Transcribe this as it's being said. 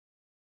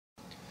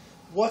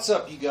What's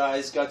up, you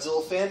guys?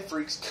 Godzilla Fan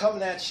Freaks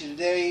coming at you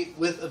today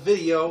with a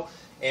video,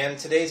 and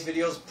today's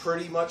video is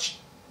pretty much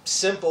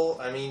simple.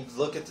 I mean,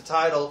 look at the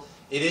title.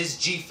 It is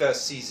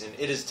G-Fest season.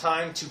 It is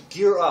time to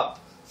gear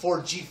up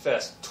for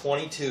G-Fest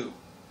 22.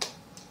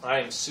 I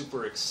am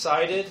super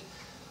excited.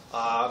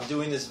 I'm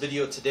doing this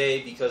video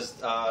today because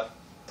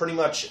pretty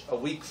much a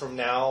week from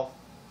now,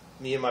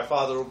 me and my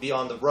father will be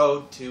on the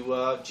road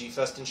to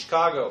G-Fest in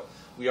Chicago.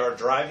 We are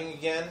driving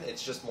again.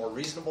 It's just more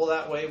reasonable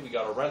that way. We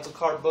got a rental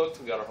car booked.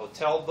 We got our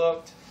hotel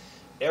booked.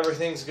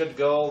 Everything's good to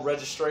go.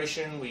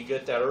 Registration, we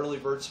get that early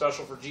bird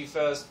special for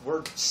G-Fest.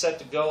 We're set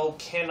to go.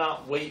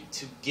 Cannot wait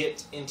to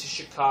get into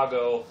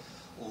Chicago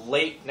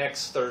late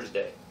next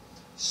Thursday.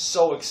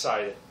 So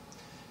excited.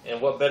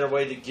 And what better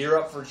way to gear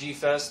up for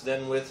G-Fest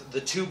than with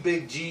the two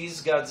big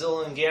G's,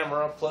 Godzilla and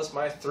Gamera, plus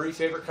my three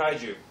favorite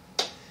kaiju.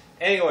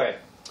 Anyway,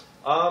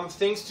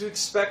 things to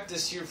expect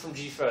this year from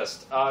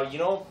G-Fest.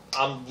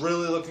 I'm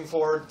really looking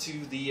forward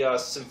to the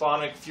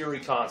Symphonic Fury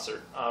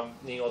concert.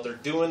 They're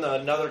doing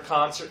another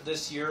concert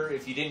this year.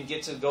 If you didn't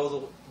get to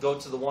go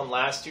to the one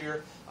last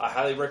year, I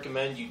highly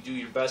recommend you do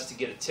your best to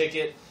get a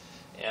ticket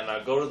and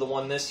go to the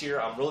one this year.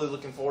 I'm really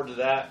looking forward to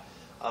that.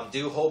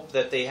 Do hope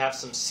that they have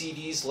some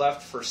CDs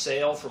left for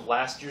sale from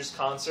last year's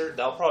concert.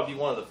 That'll probably be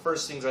one of the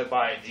first things I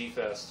buy at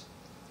G-Fest,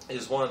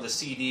 is one of the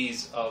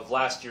CDs of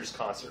last year's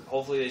concert.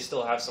 Hopefully they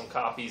still have some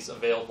copies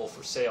available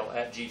for sale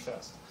at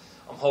G-Fest.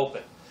 I'm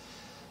hoping.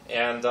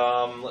 And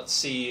let's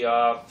see,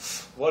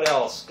 what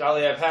else?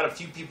 Golly, I've had a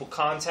few people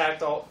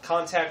contact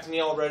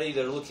me already.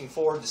 They're looking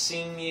forward to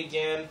seeing me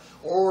again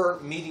or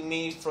meeting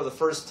me for the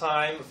first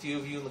time, a few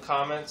of you in the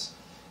comments.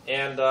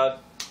 And,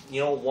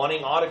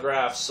 wanting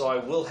autographs, so I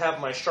will have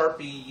my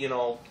Sharpie,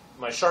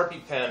 my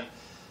Sharpie pen.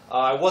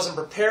 I wasn't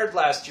prepared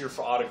last year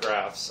for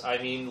autographs. I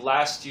mean,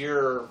 last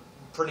year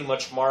pretty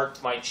much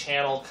marked my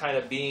channel kind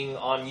of being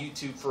on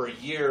YouTube for a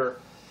year,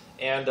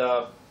 and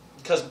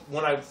because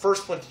when I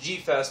first went to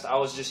G-Fest, I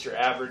was just your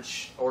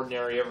average,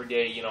 ordinary,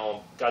 everyday,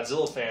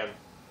 Godzilla fan.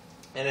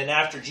 And then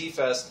after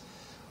G-Fest,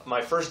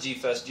 my first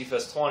G-Fest,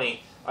 G-Fest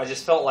 20, I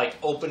just felt like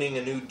opening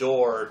a new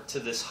door to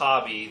this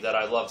hobby that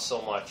I love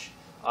so much.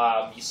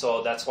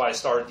 So that's why I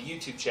started the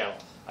YouTube channel.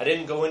 I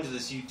didn't go into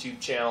this YouTube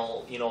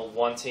channel,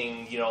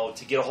 wanting,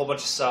 to get a whole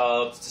bunch of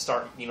subs, to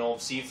start,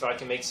 see if I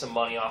can make some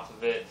money off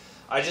of it.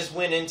 I just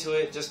went into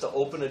it just to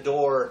open a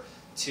door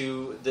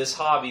to this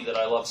hobby that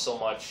I love so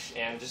much,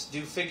 and just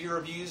do figure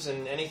reviews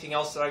and anything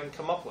else that I can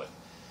come up with.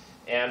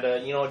 And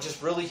it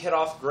just really hit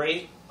off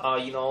great.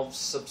 I'm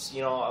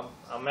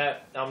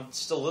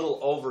still a little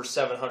over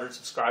 700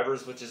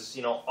 subscribers, which is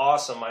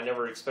awesome. I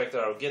never expected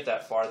I would get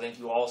that far. Thank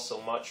you all so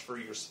much for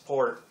your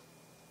support.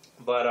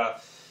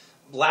 But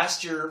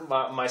last year,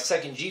 my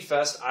second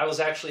G-Fest, I was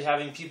actually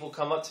having people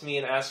come up to me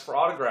and ask for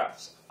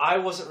autographs. I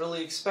wasn't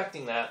really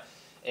expecting that.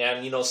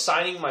 And,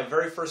 signing my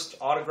very first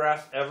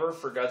autograph ever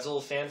for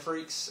Godzilla Fan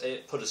Freaks,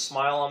 it put a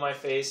smile on my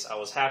face. I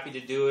was happy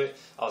to do it.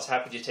 I was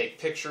happy to take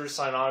pictures,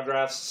 sign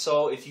autographs.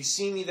 So if you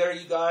see me there,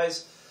 you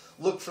guys,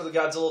 look for the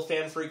Godzilla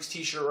Fan Freaks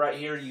t-shirt right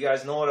here. You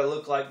guys know what I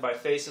look like by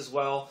face as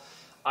well.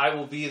 I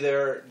will be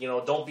there.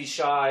 Don't be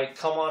shy.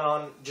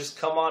 Just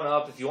come on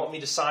up. If you want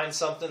me to sign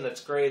something, that's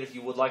great. If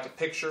you would like a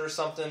picture or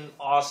something,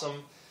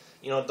 awesome.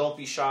 Don't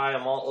be shy.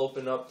 I'm all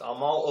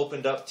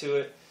opened up to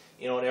it.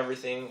 And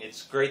everything.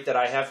 It's great that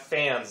I have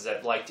fans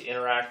that like to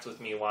interact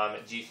with me while I'm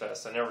at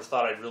G-Fest. I never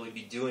thought I'd really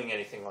be doing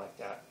anything like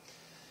that.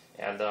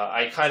 And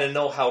I kind of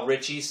know how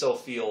Rich Eso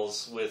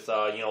feels with,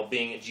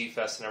 being at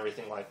G-Fest and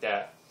everything like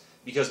that.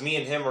 Because me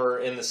and him are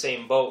in the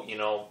same boat,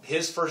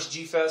 His first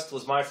G-Fest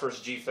was my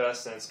first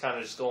G-Fest, and it's kind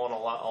of just going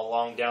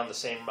along down the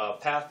same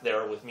path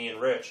there with me and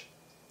Rich.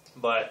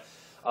 But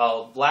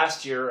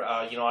last year,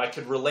 I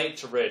could relate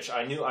to Rich.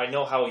 I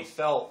know how he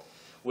felt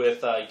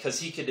with, because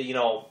he could,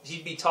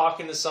 he'd be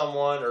talking to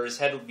someone, or his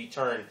head would be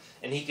turned,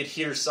 and he could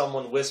hear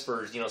someone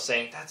whispers,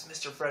 saying, "That's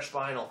Mr. Fresh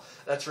Vinyl,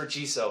 that's Rich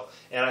Eso."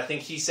 And I think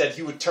he said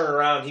he would turn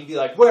around, he'd be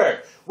like,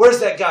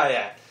 where's that guy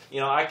at?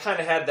 I kind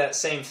of had that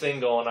same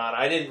thing going on.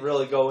 I didn't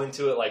really go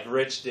into it like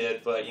Rich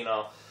did, but,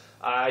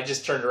 I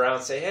just turned around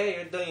and say,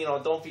 "Hey,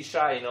 don't be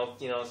shy,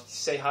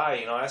 say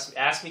hi,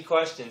 ask me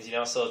questions,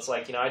 So it's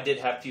like, I did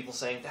have people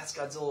saying, "That's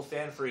Godzilla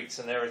Fan Freaks,"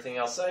 and everything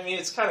else. So, I mean,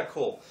 it's kind of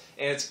cool.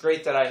 And it's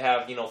great that I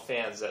have,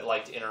 fans that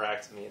like to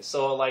interact with me.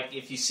 So, like,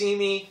 if you see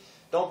me,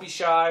 don't be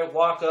shy,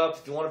 walk up.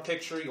 If you want a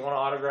picture, you want an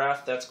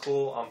autograph, that's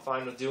cool. I'm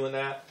fine with doing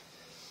that.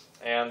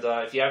 And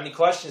if you have any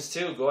questions,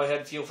 too, go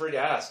ahead, feel free to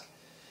ask.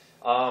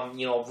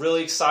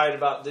 Really excited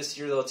about this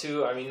year, though,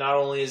 too. I mean, not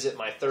only is it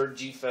my third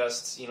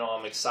G-Fest,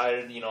 I'm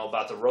excited,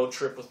 about the road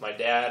trip with my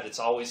dad. It's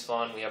always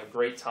fun. We have a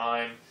great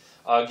time.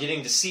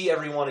 Getting to see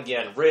everyone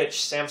again.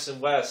 Rich, Samson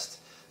West,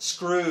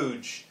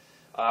 Scrooge.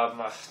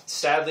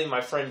 Sadly,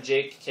 my friend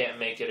Jake can't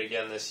make it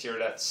again this year.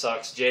 That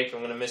sucks. Jake, I'm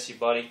going to miss you,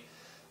 buddy.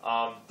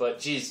 But,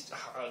 geez,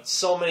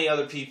 so many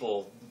other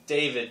people.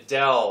 David,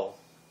 Dell,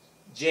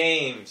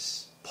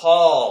 James,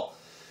 Paul.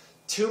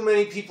 Too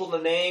many people to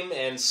name,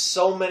 and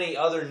so many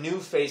other new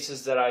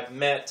faces that I've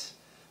met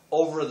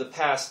over the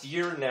past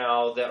year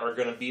now that are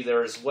going to be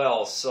there as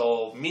well.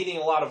 So meeting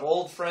a lot of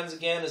old friends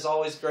again is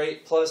always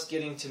great, plus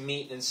getting to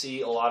meet and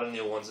see a lot of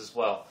new ones as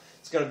well.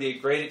 It's going to be a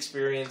great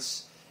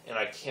experience, and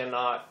I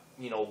cannot,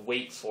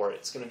 wait for it.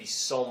 It's going to be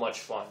so much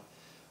fun.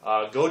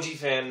 Goji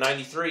Fan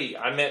 93,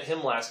 I met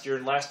him last year,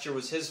 and last year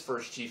was his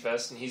first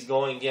G-Fest, and he's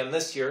going again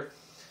this year.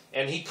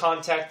 And he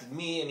contacted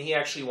me, and he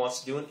actually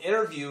wants to do an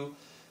interview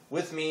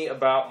with me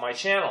about my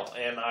channel,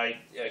 and I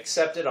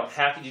accepted. I'm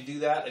happy to do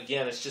that.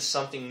 Again, it's just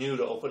something new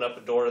to open up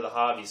a door to the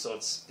hobby, so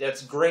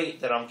it's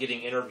great that I'm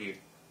getting interviewed.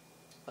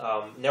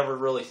 Never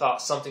really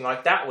thought something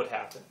like that would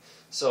happen.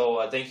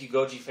 So thank you,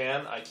 Goji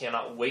Fan. I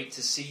cannot wait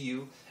to see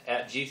you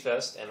at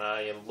G-Fest, and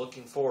I am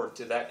looking forward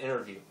to that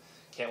interview.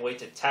 Can't wait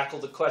to tackle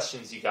the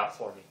questions you got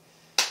for me.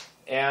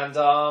 And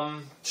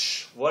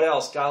what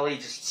else? Golly,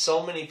 just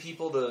so many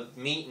people to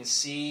meet and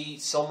see,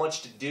 so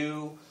much to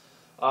do.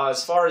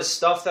 As far as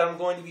stuff that I'm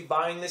going to be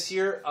buying this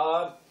year,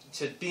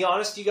 to be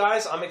honest, you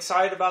guys, I'm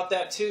excited about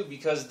that too,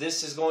 because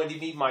this is going to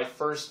be my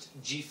first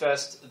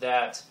G-Fest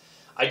that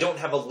I don't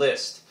have a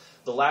list.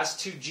 The last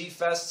two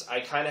G-Fests,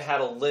 I kind of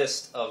had a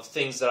list of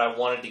things that I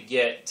wanted to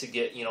get,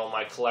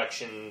 my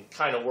collection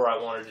kind of where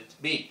I wanted it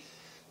to be.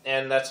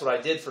 And that's what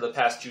I did for the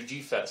past two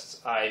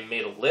G-Fests. I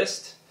made a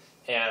list,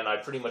 and I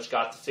pretty much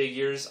got the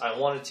figures I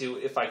wanted to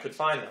if I could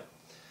find them.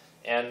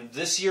 And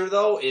this year,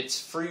 though, it's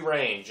free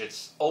range.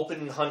 It's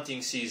open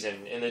hunting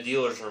season in the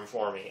dealer's room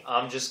for me.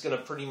 I'm just going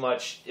to pretty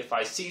much, if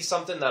I see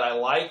something that I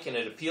like and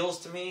it appeals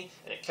to me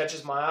and it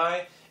catches my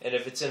eye, and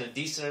if it's in a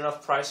decent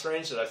enough price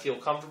range that I feel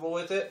comfortable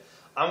with it,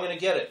 I'm going to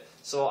get it.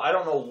 So I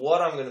don't know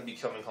what I'm going to be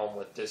coming home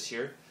with this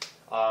year.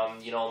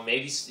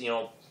 Maybe,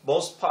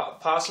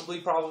 possibly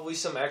probably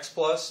some X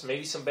Plus,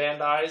 maybe some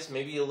Bandai's,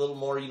 maybe a little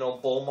more,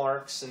 bull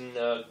marks, and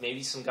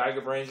maybe some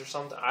Geiger Brains or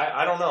something.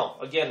 I don't know.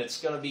 Again,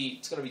 it's gonna be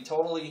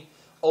totally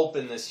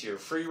open this year,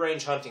 free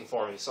range hunting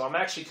for me. So I'm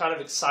actually kind of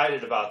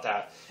excited about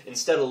that.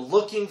 Instead of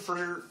looking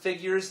for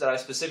figures that I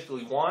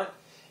specifically want,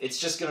 it's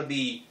just gonna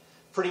be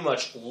pretty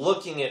much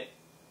looking at.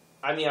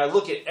 I mean, I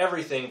look at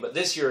everything, but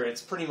this year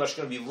it's pretty much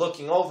gonna be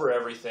looking over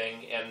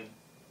everything, and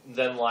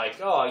then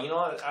like, oh, you know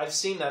what? I've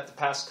seen that the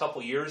past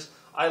couple years.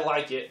 I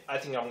like it. I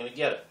think I'm going to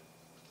get it.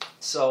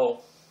 So,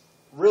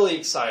 really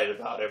excited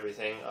about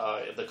everything.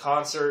 The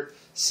concert,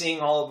 seeing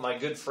all of my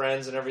good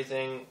friends and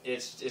everything,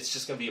 it's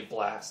just going to be a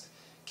blast.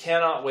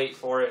 Cannot wait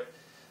for it.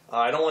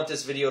 I don't want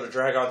this video to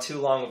drag on too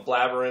long with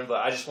blabbering,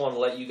 but I just want to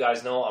let you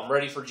guys know I'm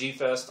ready for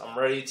G-Fest. I'm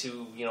ready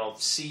to,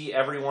 see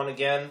everyone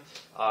again,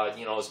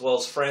 as well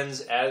as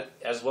friends,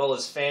 as well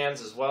as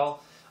fans as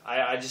well.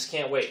 I just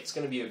can't wait. It's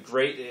going to be a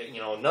great,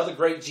 another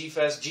great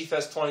G-Fest,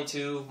 G-Fest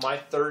 22, my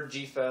third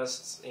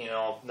G-Fest,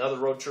 another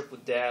road trip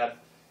with Dad.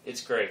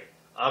 It's great.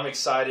 I'm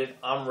excited.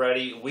 I'm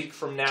ready. A week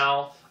from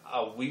now,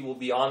 we will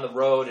be on the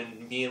road,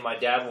 and me and my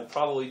dad will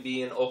probably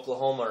be in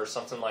Oklahoma or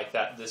something like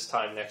that this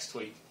time next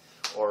week,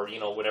 or,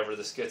 whenever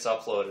this gets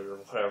uploaded or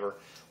whatever.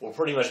 We'll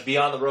pretty much be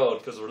on the road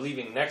because we're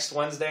leaving next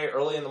Wednesday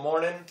early in the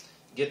morning,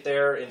 get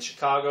there in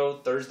Chicago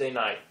Thursday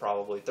night,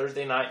 probably.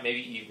 Thursday night, maybe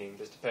evening.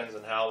 Just depends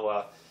on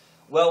how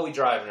well we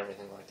drive and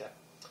everything like that.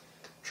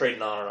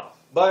 Trading on and off.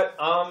 But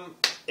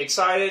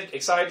excited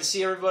to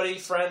see everybody,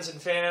 friends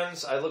and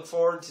fans. I look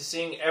forward to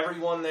seeing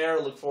everyone there.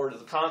 Look forward to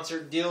the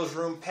concert, dealer's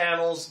room,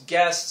 panels,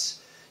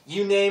 guests,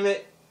 you name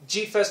it.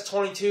 G-Fest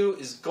 22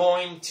 is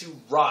going to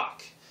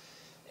rock.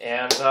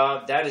 And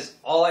that is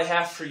all I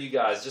have for you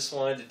guys. Just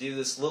wanted to do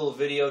this little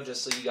video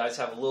just so you guys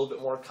have a little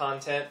bit more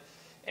content.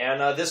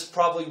 And this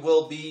probably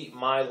will be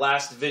my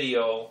last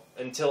video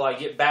until I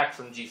get back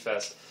from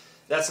G-Fest.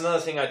 That's another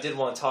thing I did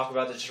want to talk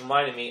about that just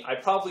reminded me. I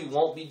probably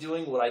won't be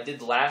doing what I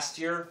did last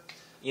year,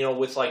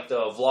 with like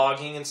the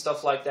vlogging and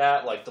stuff like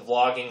that, like the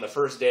vlogging the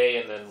first day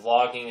and then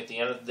vlogging at the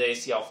end of the day,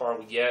 see how far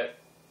we get.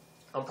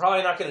 I'm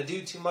probably not going to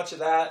do too much of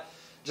that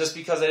just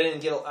because I didn't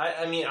get,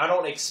 I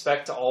don't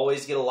expect to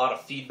always get a lot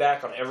of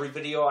feedback on every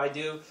video I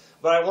do,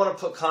 but I want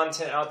to put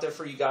content out there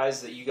for you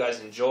guys that you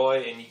guys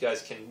enjoy and you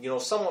guys can,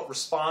 somewhat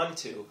respond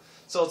to.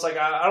 So it's like,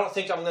 I don't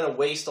think I'm going to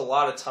waste a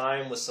lot of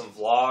time with some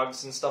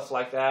vlogs and stuff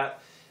like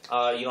that.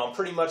 I'm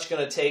pretty much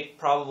going to take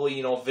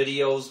probably,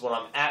 videos when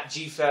I'm at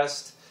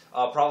G-Fest.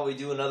 Probably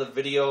do another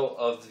video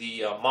of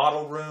the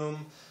model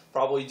room.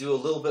 Probably do a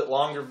little bit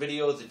longer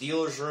video of the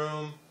dealer's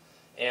room.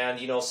 And,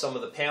 some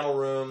of the panel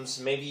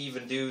rooms. Maybe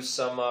even do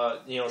some,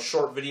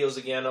 short videos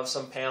again of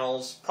some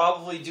panels.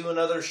 Probably do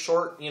another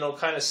short,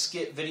 kind of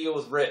skit video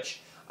with Rich.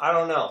 I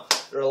don't know.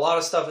 There are a lot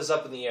of stuff is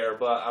up in the air,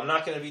 but I'm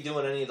not going to be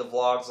doing any of the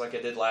vlogs like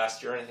I did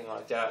last year or anything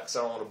like that because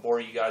I don't want to bore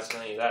you guys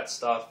with any of that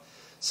stuff.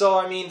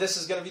 So, this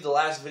is going to be the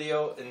last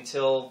video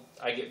until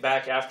I get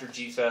back after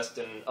G-Fest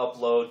and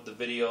upload the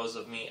videos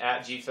of me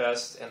at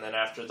G-Fest, and then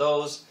after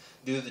those,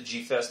 do the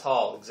G-Fest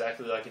haul,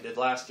 exactly like I did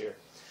last year.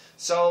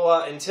 So,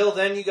 until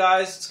then, you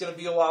guys, it's going to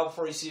be a while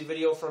before you see a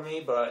video from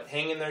me, but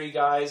hang in there, you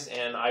guys,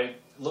 and I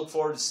look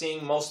forward to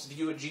seeing most of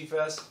you at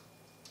G-Fest,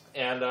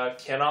 and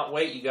cannot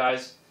wait, you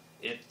guys.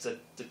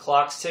 The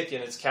clock's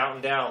ticking, it's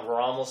counting down,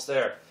 we're almost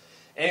there.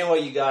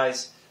 Anyway, you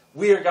guys,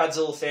 we are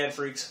Godzilla Fan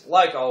Freaks.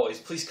 Like always,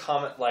 please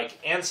comment, like,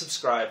 and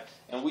subscribe.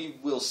 and we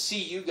will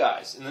see you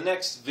guys in the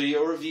next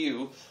video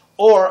review,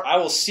 or I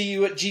will see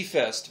you at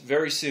G-Fest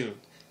very soon.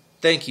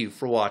 Thank you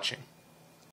for watching.